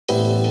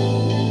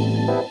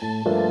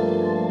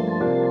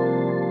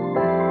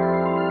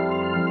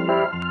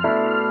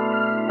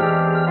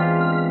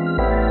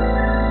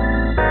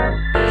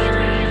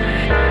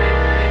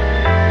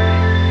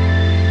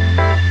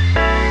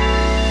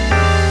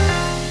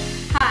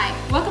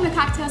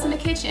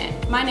kitchen.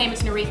 My name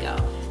is Noriko,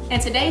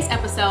 and today's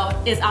episode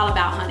is all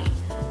about honey.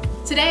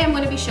 Today I'm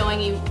going to be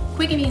showing you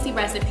quick and easy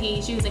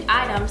recipes using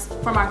items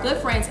from our good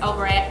friends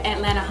over at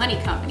Hotlanta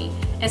Honey Company,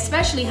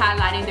 especially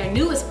highlighting their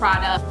newest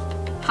product,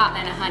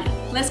 Hotlanta Honey.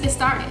 Let's get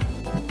started.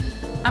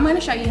 I'm going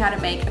to show you how to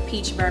make a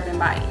peach bourbon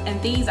bite,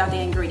 and these are the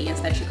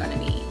ingredients that you're going to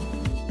need.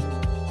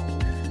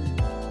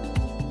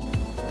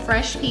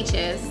 Fresh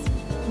peaches,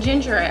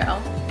 ginger ale,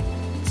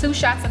 2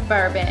 shots of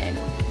bourbon,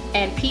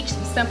 and peach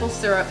simple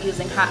syrup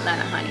using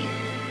Hotlanta Honey.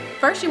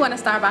 First, you want to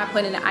start by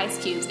putting the ice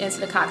cubes into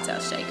the cocktail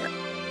shaker.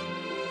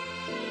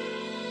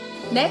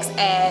 Next,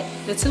 add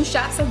the 2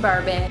 shots of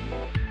bourbon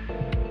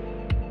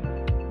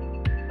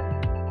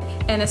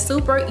and a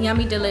super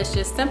yummy,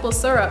 delicious simple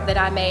syrup that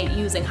I made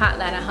using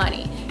Hotlanta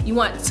Honey. You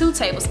want 2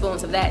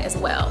 tablespoons of that as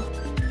well.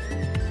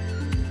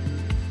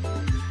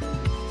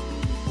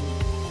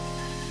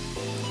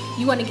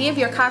 You want to give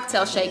your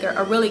cocktail shaker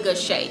a really good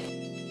shake.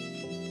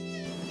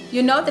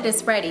 You know that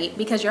it's ready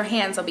because your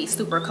hands will be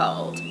super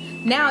cold.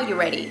 Now you're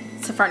ready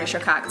to furnish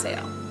your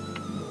cocktail.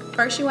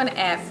 First, you want to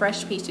add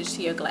fresh peaches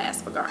to your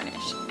glass for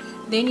garnish.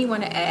 Then you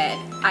want to add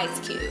ice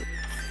cubes.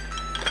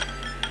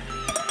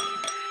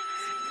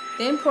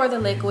 Then pour the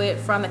liquid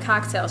from the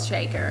cocktail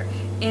shaker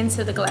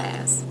into the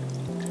glass.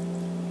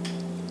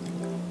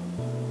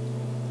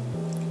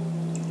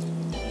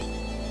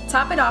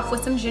 Top it off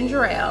with some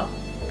ginger ale.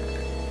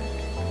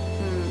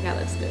 That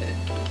looks good.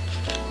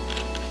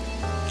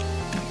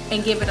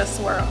 And give it a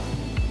swirl.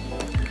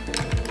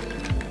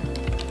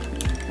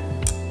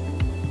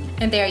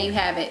 And there you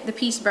have it, the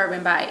peach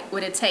bourbon bite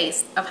with a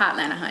taste of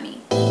Hotlanta Honey.